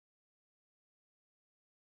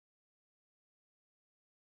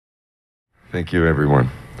Thank you, everyone.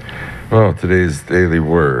 Well, today's daily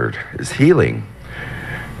word is healing.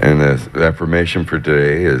 And the affirmation for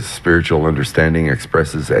today is spiritual understanding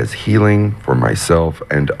expresses as healing for myself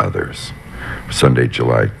and others. Sunday,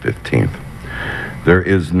 July 15th. There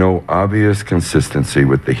is no obvious consistency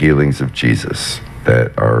with the healings of Jesus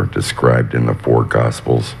that are described in the four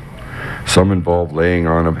Gospels. Some involve laying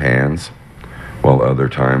on of hands, while other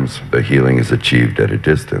times the healing is achieved at a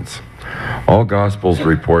distance. All Gospels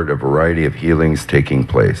report a variety of healings taking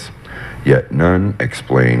place, yet none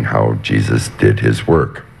explain how Jesus did his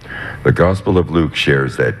work. The Gospel of Luke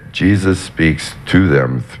shares that Jesus speaks to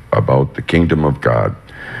them about the kingdom of God.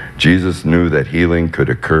 Jesus knew that healing could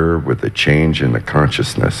occur with a change in the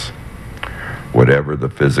consciousness. Whatever the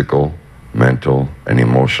physical, mental, and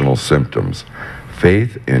emotional symptoms,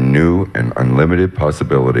 faith in new and unlimited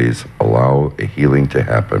possibilities allow a healing to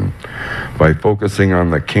happen. By focusing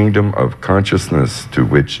on the kingdom of consciousness to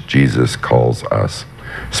which Jesus calls us,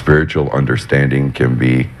 spiritual understanding can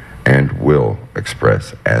be and will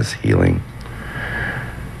express as healing.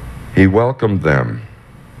 He welcomed them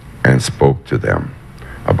and spoke to them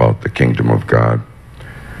about the kingdom of God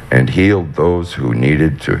and healed those who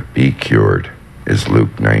needed to be cured, is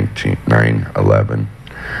Luke 9:11.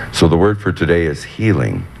 So the word for today is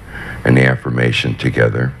healing, and the affirmation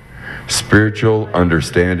together. Spiritual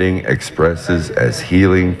understanding expresses as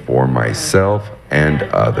healing for myself and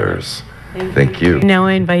others. Thank you. Now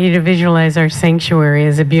I invite you to visualize our sanctuary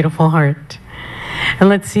as a beautiful heart. And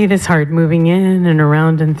let's see this heart moving in and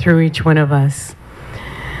around and through each one of us.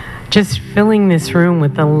 Just filling this room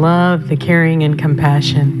with the love, the caring, and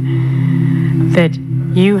compassion that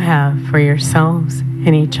you have for yourselves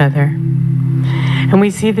and each other. And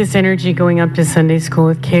we see this energy going up to Sunday school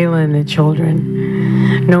with Kayla and the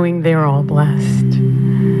children, knowing they're all blessed.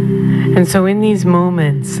 And so in these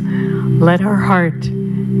moments, let our heart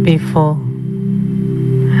be full.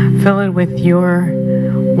 Fill it with your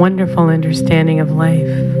wonderful understanding of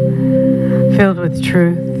life, filled with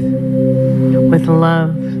truth, with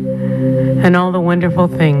love, and all the wonderful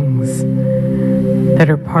things that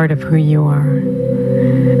are part of who you are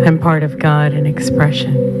and part of God in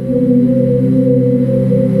expression.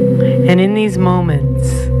 And in these moments,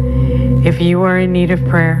 if you are in need of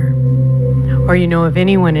prayer, or you know of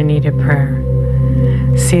anyone in need of prayer,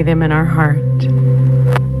 see them in our heart.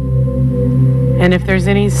 And if there's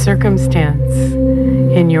any circumstance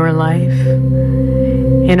in your life,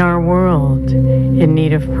 in our world, in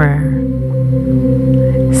need of prayer,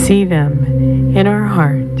 see them in our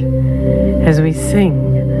heart as we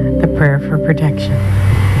sing the prayer for protection.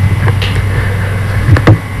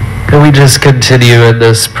 And we just continue in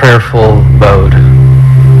this prayerful mode.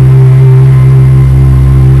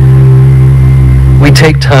 We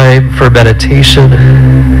take time for meditation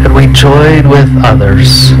and we join with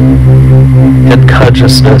others in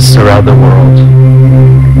consciousness around the world.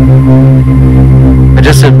 I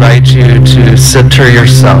just invite you to center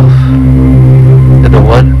yourself in the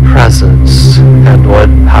one presence and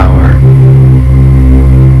one power,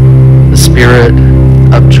 the spirit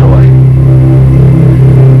of joy.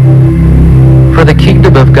 For the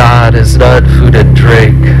kingdom of God is not food and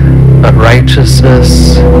drink, but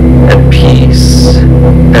righteousness and peace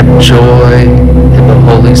and joy in the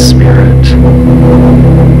Holy Spirit.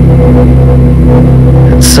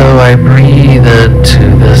 And so I breathe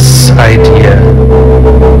into this idea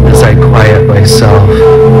as I quiet myself.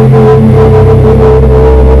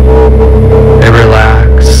 I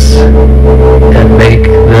relax and make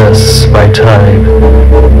this my time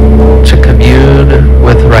to commune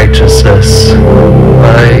with righteousness,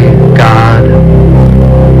 my God,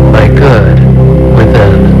 my good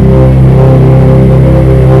within.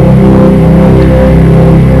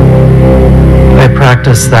 I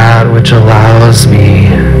practice that which allows me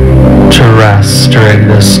to rest during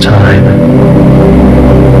this time.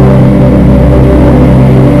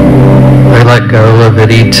 I let go of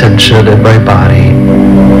any tension in my body.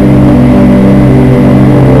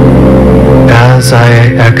 As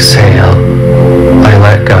I exhale, I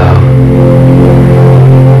let go.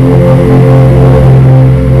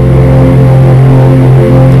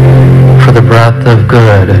 For the breath of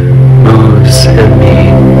good moves in me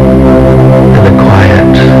in the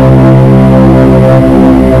quiet.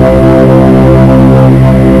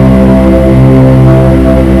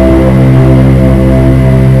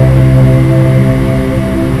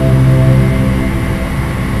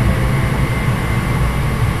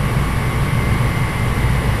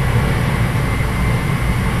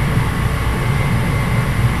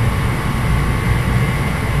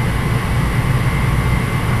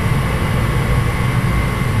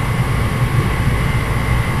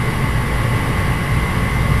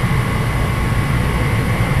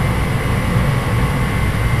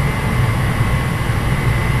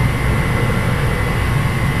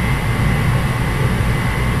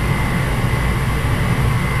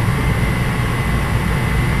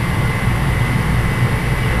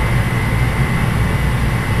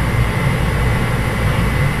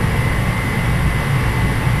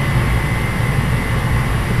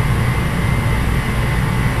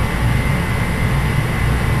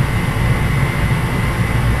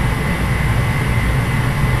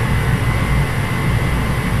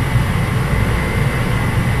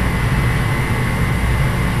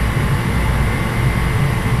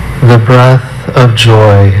 the breath of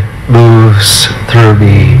joy moves through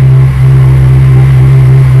me.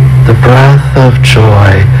 The breath of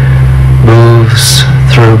joy moves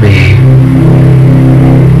through me.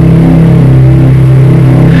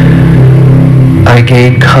 I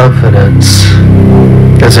gain confidence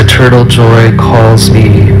as eternal joy calls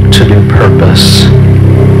me to new purpose.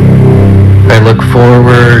 I look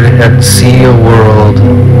forward and see a world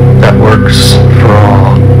that works for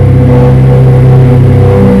all.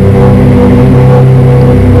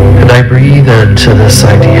 And I breathe into this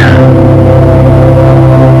idea.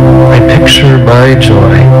 I picture my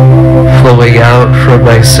joy flowing out from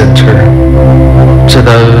my center to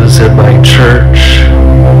those in my church,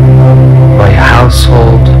 my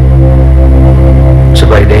household, to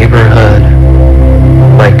my neighborhood,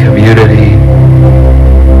 my community,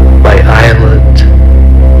 my island,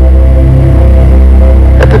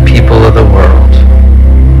 and the people of the world.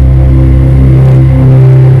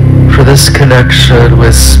 For this connection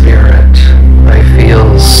with Spirit, I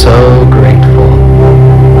feel so grateful.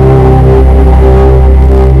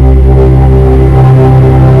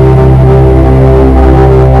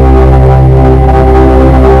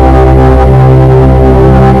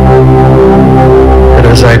 And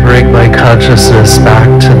as I bring my consciousness back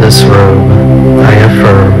to this room, I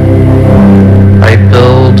affirm, I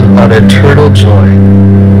build on eternal joy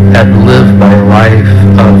and live my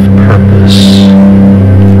life of purpose.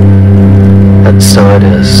 And so it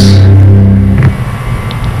is.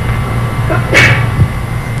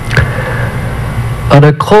 On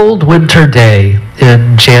a cold winter day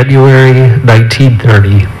in January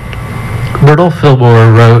 1930, Myrtle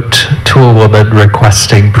Fillmore wrote to a woman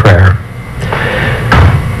requesting prayer.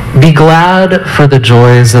 Be glad for the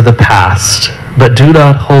joys of the past, but do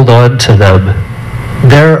not hold on to them.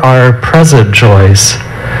 There are present joys.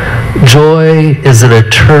 Joy is an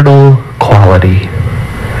eternal quality.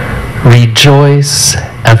 Rejoice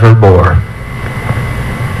evermore.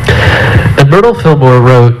 And Myrtle Fillmore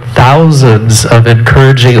wrote thousands of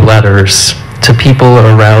encouraging letters to people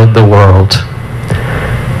around the world.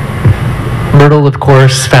 Myrtle, of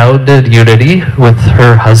course, founded Unity with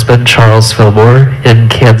her husband, Charles Fillmore, in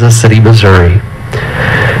Kansas City, Missouri.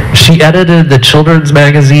 She edited the children's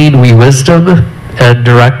magazine, We Wisdom, and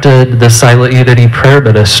directed the Silent Unity Prayer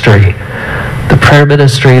Ministry, the prayer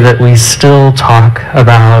ministry that we still talk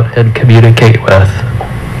about and communicate with.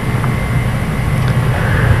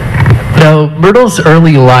 Now, Myrtle's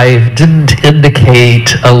early life didn't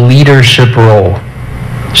indicate a leadership role.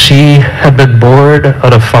 She had been born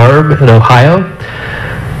on a farm in Ohio.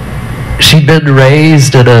 She'd been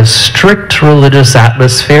raised in a strict religious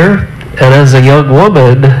atmosphere, and as a young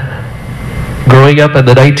woman, growing up in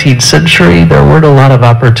the 19th century, there weren't a lot of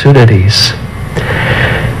opportunities.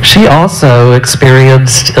 She also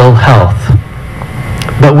experienced ill health,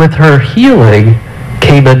 but with her healing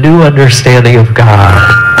came a new understanding of God.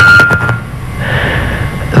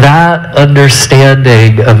 That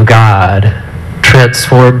understanding of God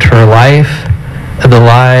transformed her life and the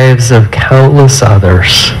lives of countless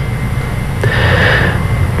others.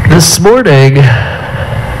 This morning,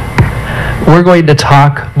 we're going to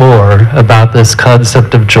talk more about this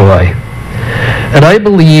concept of joy. And I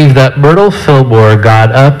believe that Myrtle Fillmore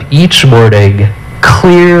got up each morning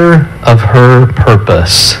clear of her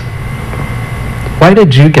purpose. Why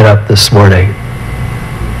did you get up this morning?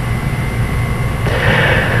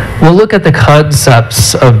 We'll look at the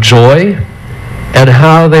concepts of joy and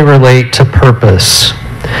how they relate to purpose.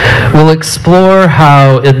 We'll explore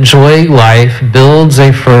how enjoying life builds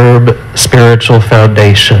a firm spiritual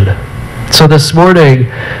foundation. So this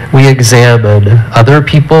morning, we examine other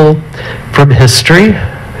people from history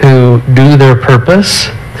who knew their purpose.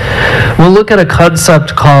 We'll look at a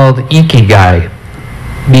concept called ikigai,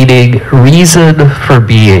 meaning reason for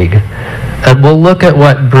being, and we'll look at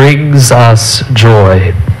what brings us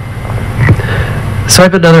joy. So I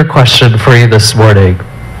have another question for you this morning.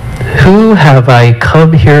 Who have I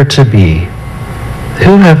come here to be?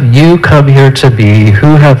 Who have you come here to be?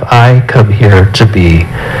 Who have I come here to be?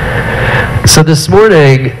 So this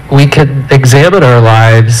morning, we can examine our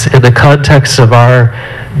lives in the context of our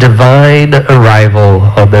divine arrival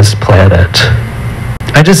on this planet.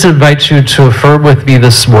 I just invite you to affirm with me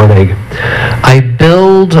this morning, I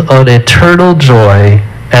build on eternal joy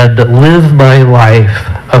and live my life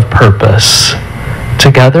of purpose.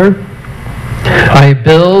 Together, I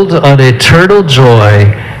build on eternal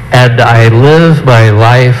joy and I live my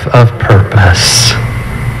life of purpose.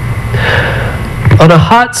 On a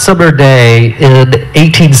hot summer day in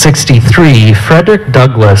 1863, Frederick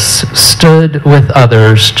Douglass stood with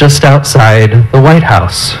others just outside the White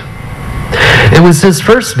House. It was his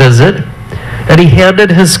first visit, and he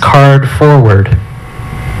handed his card forward.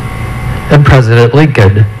 And President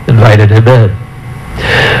Lincoln invited him in.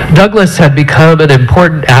 Douglas had become an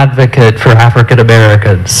important advocate for African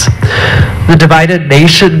Americans. The divided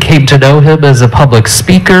nation came to know him as a public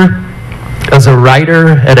speaker, as a writer,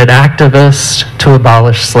 and an activist to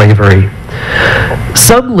abolish slavery.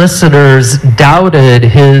 Some listeners doubted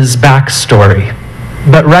his backstory,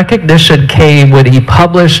 but recognition came when he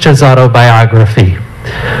published his autobiography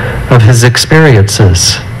of his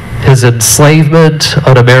experiences, his enslavement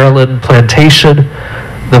on a Maryland plantation,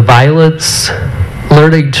 the violence,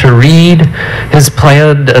 learning to read, his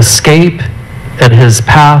planned escape, and his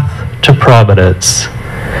path to prominence.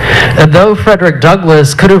 And though Frederick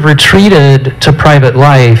Douglass could have retreated to private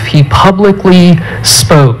life, he publicly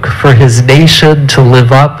spoke for his nation to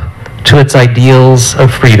live up to its ideals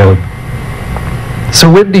of freedom. So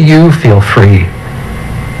when do you feel free?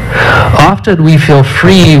 Often we feel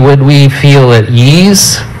free when we feel at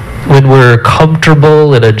ease, when we're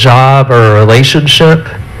comfortable in a job or a relationship.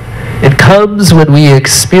 It comes when we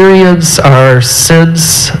experience our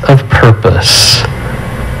sense of purpose.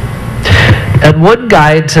 And one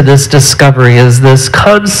guide to this discovery is this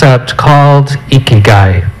concept called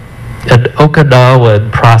ikigai, an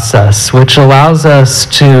Okinawan process, which allows us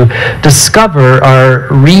to discover our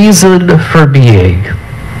reason for being.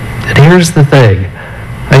 And here's the thing.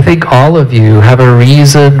 I think all of you have a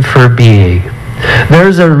reason for being.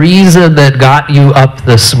 There's a reason that got you up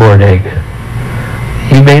this morning.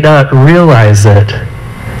 You may not realize it,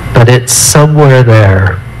 but it's somewhere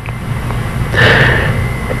there.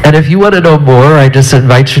 And if you want to know more, I just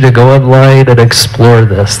invite you to go online and explore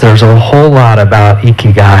this. There's a whole lot about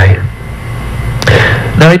ikigai.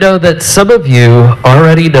 Now I know that some of you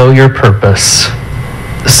already know your purpose.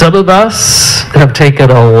 Some of us have taken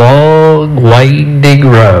a long, winding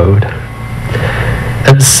road.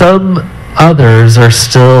 And some others are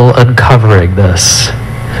still uncovering this.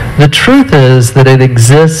 The truth is that it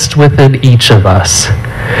exists within each of us.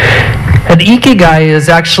 And ikigai is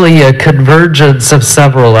actually a convergence of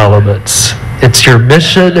several elements. It's your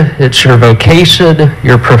mission, it's your vocation,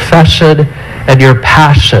 your profession, and your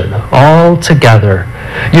passion all together.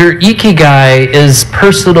 Your ikigai is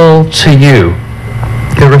personal to you.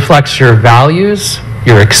 It reflects your values,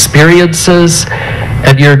 your experiences,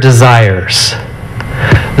 and your desires.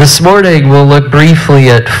 This morning, we'll look briefly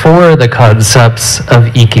at 4 of the concepts of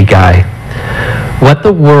ikigai. What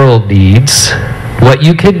the world needs, what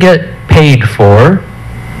you can get paid for,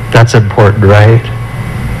 that's important, right?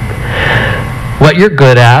 What you're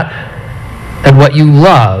good at, and what you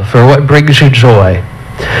love, or what brings you joy.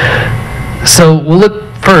 So we'll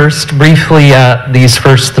look first briefly at these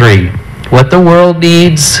first 3. What the world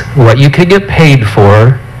needs, what you can get paid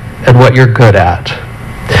for, and what you're good at.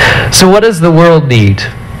 So what does the world need?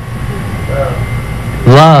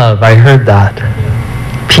 Love, I heard that.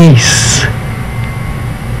 Peace.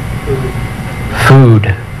 Food.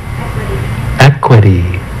 Equity.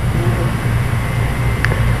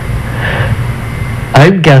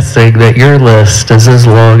 I'm guessing that your list is as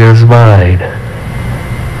long as mine.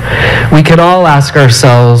 We can all ask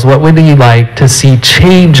ourselves, what would we like to see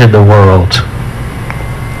change in the world?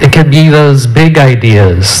 It can be those big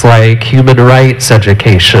ideas like human rights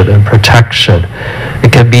education and protection.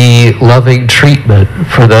 It can be loving treatment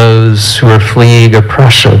for those who are fleeing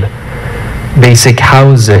oppression, basic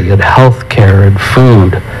housing and health care and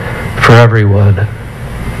food for everyone.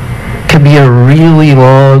 It can be a really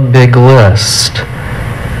long, big list.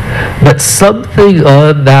 But something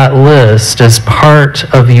on that list is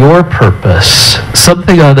part of your purpose.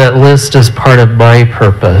 Something on that list is part of my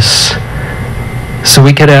purpose. So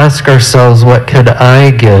we can ask ourselves, what can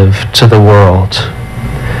I give to the world?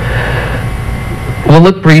 We'll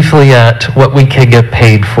look briefly at what we can get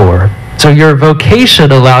paid for. So your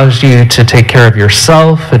vocation allows you to take care of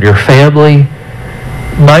yourself and your family.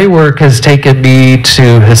 My work has taken me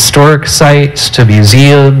to historic sites, to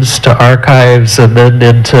museums, to archives, and then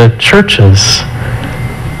into churches.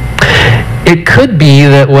 It could be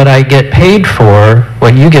that what I get paid for,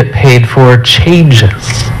 what you get paid for,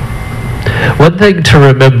 changes. One thing to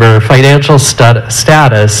remember, financial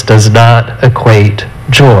status does not equate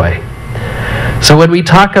joy. So when we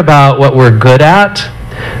talk about what we're good at,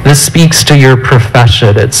 this speaks to your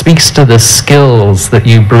profession. It speaks to the skills that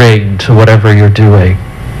you bring to whatever you're doing.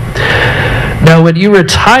 Now, when you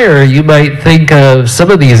retire, you might think of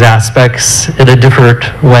some of these aspects in a different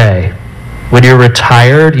way. When you're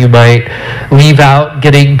retired, you might leave out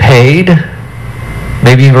getting paid.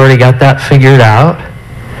 Maybe you've already got that figured out.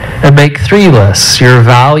 And make 3 lists: your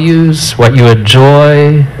values, what you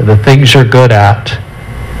enjoy, and the things you're good at.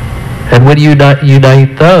 And when you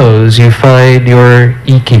unite those, you find your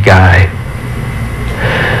ikigai.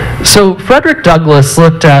 So Frederick Douglass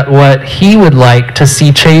looked at what he would like to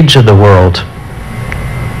see change in the world.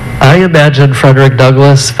 I imagine Frederick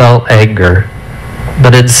Douglass felt anger,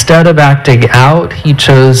 but instead of acting out, he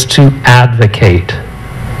chose to advocate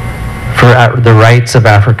for the rights of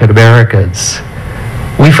African Americans.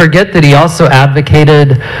 We forget that he also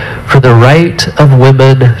advocated for the right of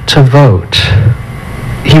women to vote.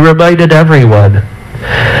 He reminded everyone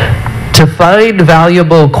to find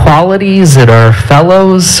valuable qualities in our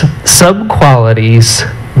fellows. Some qualities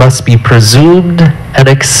must be presumed and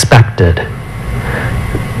expected.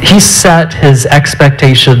 He set his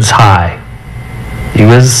expectations high. He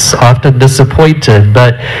was often disappointed,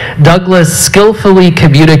 but Douglass skillfully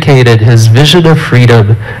communicated his vision of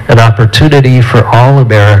freedom and opportunity for all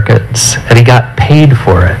Americans, and he got paid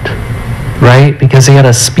for it, right? Because he had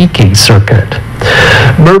a speaking circuit.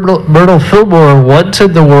 Myrtle Fillmore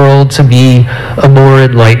wanted the world to be a more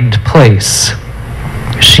enlightened place.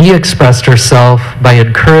 She expressed herself by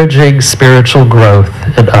encouraging spiritual growth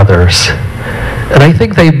in others. And I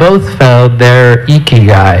think they both found their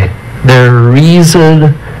ikigai, their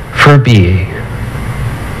reason for being.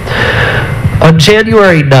 On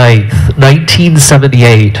January 9th,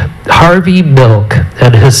 1978, Harvey Milk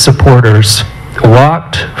and his supporters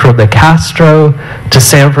walked from the Castro to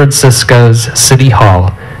San Francisco's City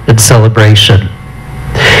Hall in celebration.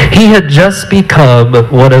 He had just become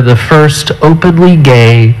one of the first openly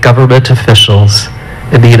gay government officials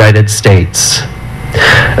in the United States,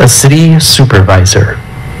 a city supervisor.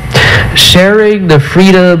 Sharing the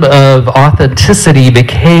freedom of authenticity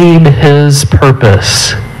became his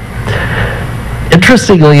purpose.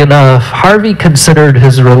 Interestingly enough, Harvey considered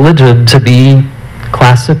his religion to be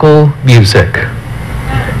classical music.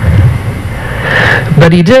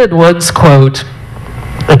 But he did once quote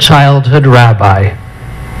a childhood rabbi,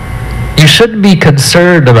 "You shouldn't be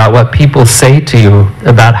concerned about what people say to you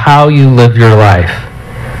about how you live your life,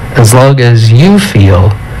 as long as you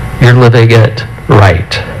feel you're living it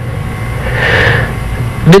right."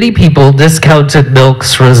 Many people discounted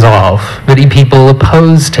Milk's resolve. Many people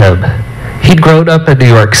opposed him. He'd grown up in New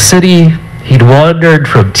York City. He'd wandered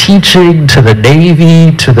from teaching to the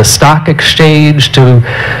Navy to the stock exchange to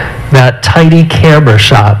that tiny camera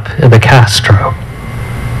shop in the Castro.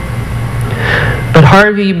 But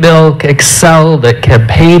Harvey Milk excelled at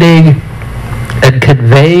campaigning and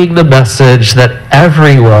conveying the message that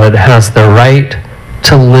everyone has the right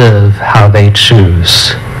to live how they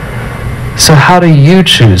choose. So how do you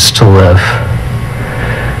choose to live?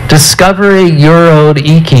 Discovering your own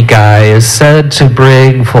ikigai is said to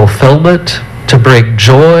bring fulfillment, to bring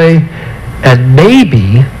joy, and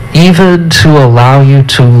maybe even to allow you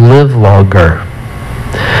to live longer.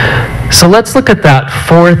 So let's look at that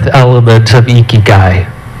fourth element of ikigai.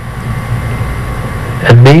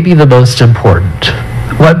 And maybe the most important.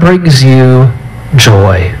 What brings you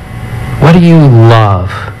joy? What do you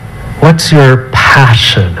love? What's your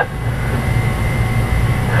passion?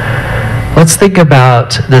 Let's think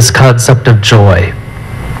about this concept of joy.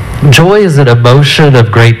 Joy is an emotion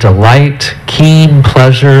of great delight, keen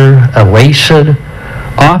pleasure, elation.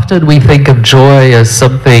 Often we think of joy as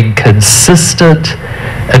something consistent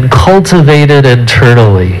and cultivated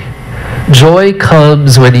internally. Joy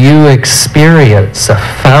comes when you experience a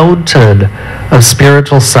fountain of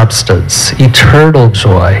spiritual substance, eternal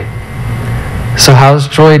joy. So how's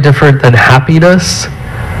joy different than happiness?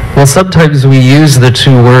 Well, sometimes we use the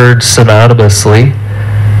two words synonymously.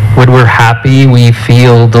 When we're happy, we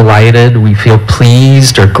feel delighted, we feel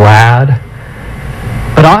pleased or glad.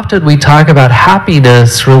 But often we talk about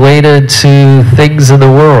happiness related to things in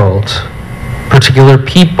the world, particular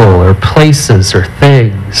people or places or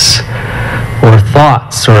things, or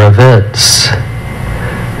thoughts or events.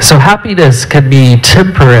 So happiness can be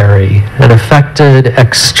temporary and affected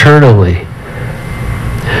externally.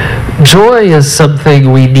 Joy is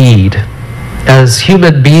something we need. As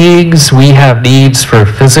human beings, we have needs for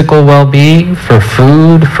physical well-being, for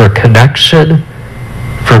food, for connection,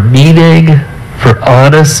 for meaning, for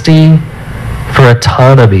honesty, for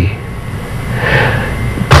autonomy.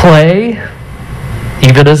 Play,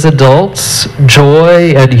 even as adults,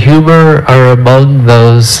 joy and humor are among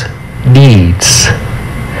those needs.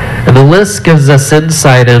 And the list gives us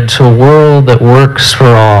insight into a world that works for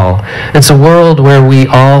all. It's a world where we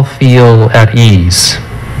all feel at ease.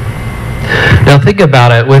 Now think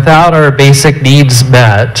about it. Without our basic needs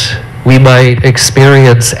met, we might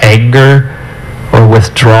experience anger or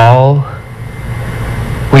withdrawal.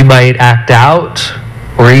 We might act out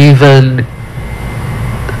or even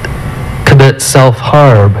commit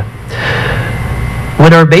self-harm.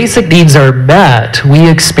 When our basic needs are met, we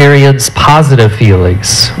experience positive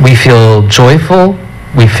feelings. We feel joyful,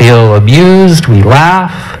 we feel amused, we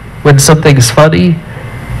laugh when something's funny.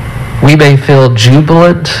 We may feel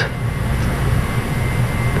jubilant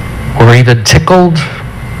or even tickled.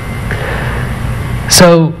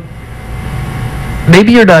 So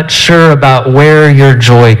maybe you're not sure about where your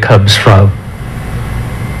joy comes from.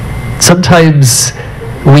 Sometimes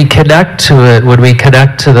we connect to it when we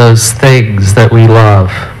connect to those things that we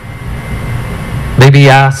love. Maybe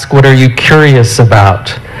ask, what are you curious about?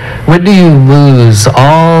 When do you lose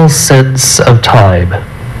all sense of time?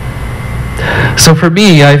 So for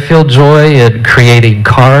me, I feel joy in creating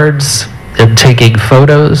cards, in taking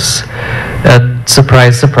photos, and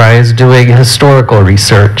surprise, surprise, doing historical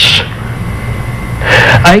research.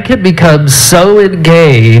 I can become so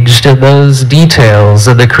engaged in those details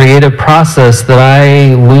in the creative process that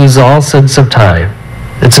I lose all sense of time.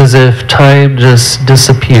 It's as if time just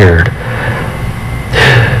disappeared.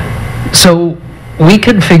 So we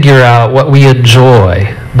can figure out what we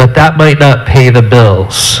enjoy, but that might not pay the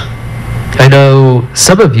bills. I know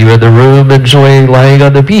some of you in the room enjoy lying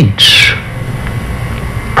on the beach,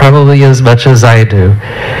 probably as much as I do.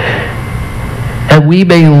 And we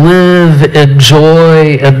may live in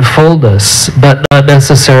joy and fullness, but not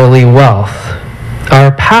necessarily wealth.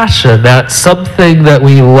 Our passion, that something that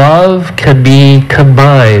we love, can be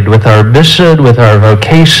combined with our mission, with our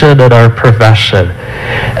vocation, and our profession.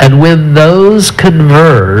 And when those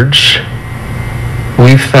converge,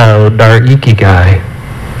 we found our ikigai.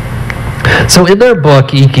 So in their book,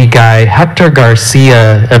 Ikigai, Hector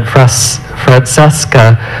Garcia and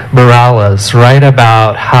Francesca Morales write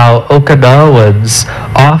about how Okinawans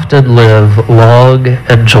often live long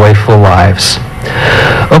and joyful lives.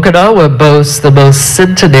 Okinawa boasts the most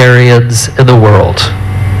centenarians in the world.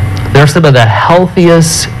 They're some of the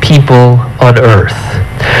healthiest people on earth.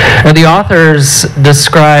 And the authors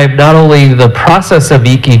describe not only the process of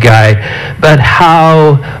Ikigai, but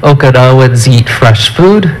how Okinawans eat fresh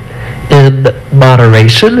food in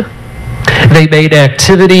moderation. They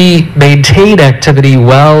maintain activity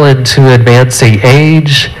well into advancing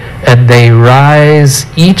age, and they rise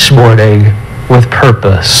each morning with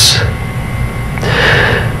purpose.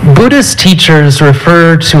 Buddhist teachers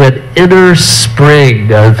refer to an inner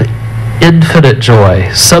spring of infinite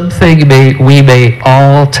joy, something we may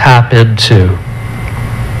all tap into.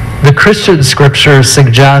 The Christian scripture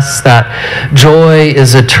suggests that joy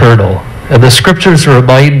is eternal, and the scriptures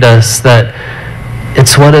remind us that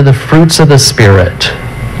it's one of the fruits of the Spirit.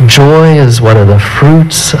 Joy is one of the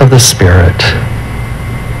fruits of the Spirit.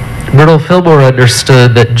 Myrtle Fillmore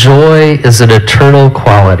understood that joy is an eternal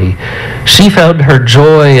quality. She found her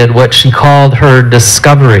joy in what she called her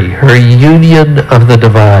discovery, her union of the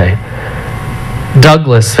divine.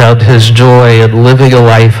 Douglas found his joy in living a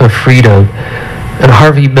life of freedom, and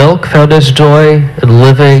Harvey Milk found his joy in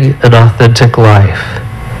living an authentic life.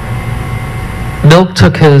 Milk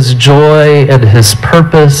took his joy and his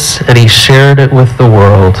purpose, and he shared it with the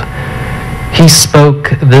world. He spoke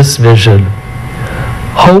this vision: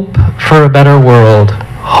 hope for a better world,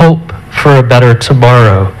 hope for a better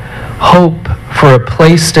tomorrow, hope for a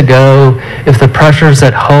place to go if the pressures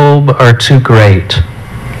at home are too great,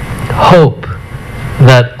 hope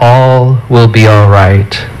that all will be all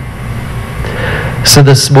right. So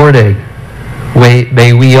this morning,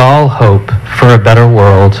 may we all hope for a better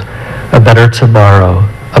world, a better tomorrow,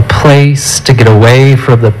 a place to get away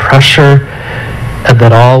from the pressure, and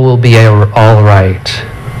that all will be all right.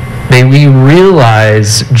 May we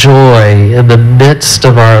realize joy in the midst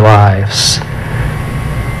of our lives.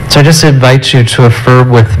 So I just invite you to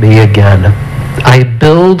affirm with me again. I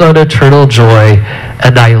build on eternal joy,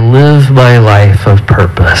 and I live my life of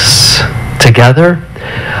purpose. Together,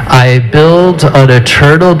 I build on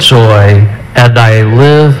eternal joy, and I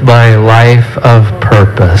live my life of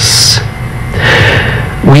purpose.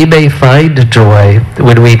 We may find joy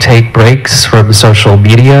when we take breaks from social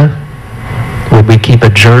media, when we keep a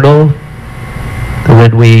journal,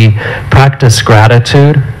 when we practice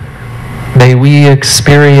gratitude. May we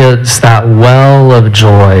experience that well of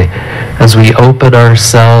joy as we open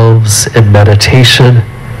ourselves in meditation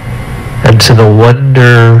and to the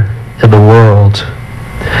wonder in the world.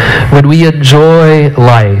 When we enjoy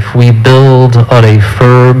life, we build on a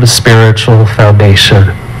firm spiritual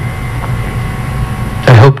foundation.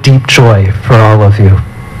 I hope deep joy for all of you.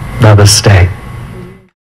 Namaste.